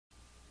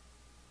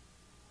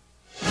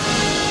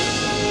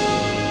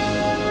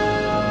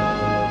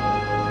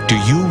Do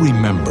you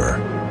remember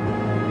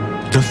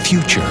the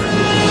future?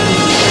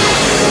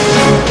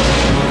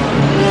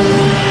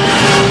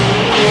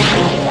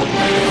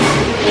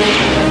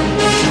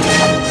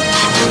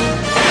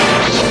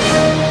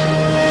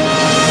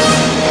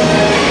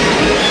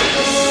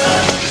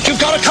 You've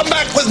got to come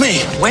back with me.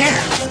 Where?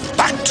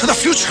 Back to the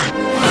future.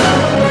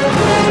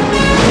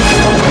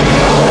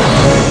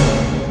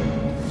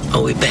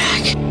 Are we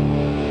back?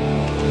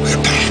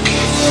 We're back.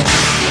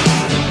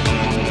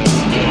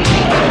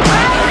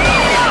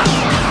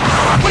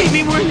 What do you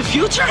mean we're in the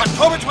future?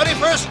 October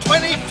 21st,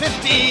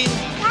 2015.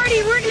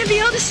 Marty, we're going to be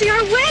able to see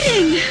our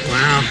wedding.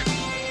 Wow.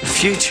 The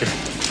future.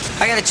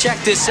 I gotta check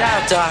this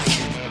out, Doc.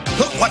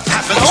 Look what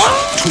happens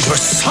to your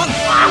son.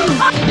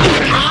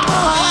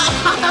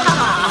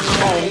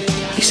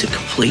 He's a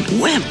complete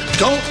wimp.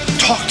 Don't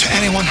talk to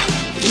anyone.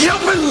 You've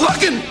been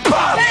looking.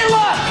 Hey,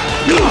 look!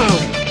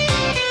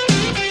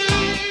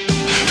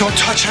 Don't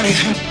touch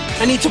anything.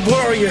 I need to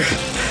borrow your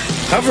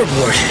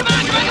hoverboard.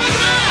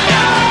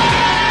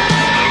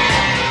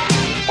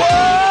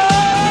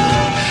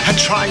 And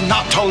try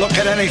not to look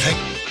at anything.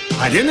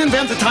 I didn't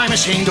invent the time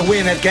machine to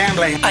win at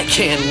gambling. I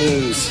can't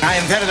lose. I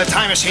invented a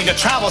time machine to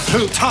travel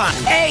through time.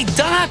 Hey,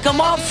 Doc, I'm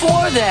all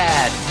for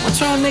that.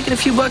 What's wrong with making a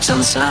few bucks on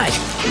the side?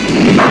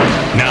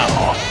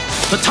 Now,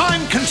 The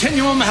time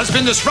continuum has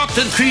been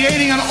disrupted,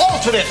 creating an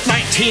alternate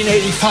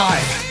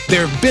 1985.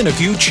 there have been a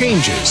few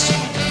changes.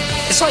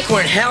 It's like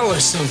we're in hell or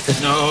something.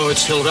 No,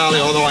 it's Hill Valley,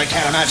 although I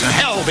can't imagine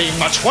hell being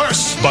much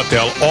worse. But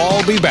they'll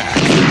all be back.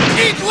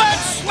 Eat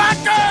less,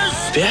 slackers!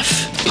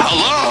 Biff?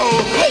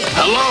 Hello?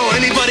 Hello?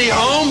 Anybody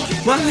home?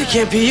 Well, that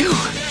can't be you.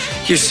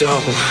 You're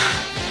so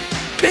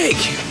big.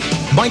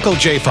 Michael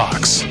J.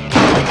 Fox.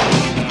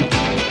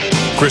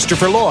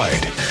 Christopher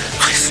Lloyd.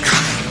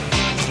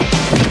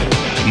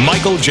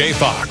 Michael J.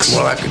 Fox.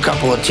 More like a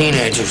couple of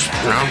teenagers,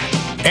 you know?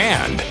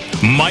 And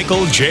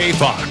Michael J.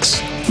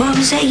 Fox. Mom,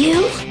 is that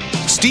you?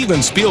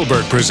 Steven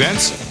Spielberg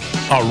presents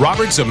a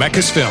Robert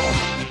Zemeckis film,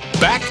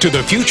 Back to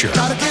the Future,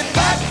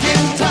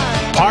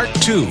 Part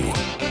 2.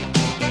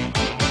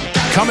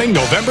 Coming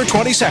November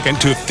 22nd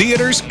to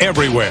theaters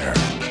everywhere.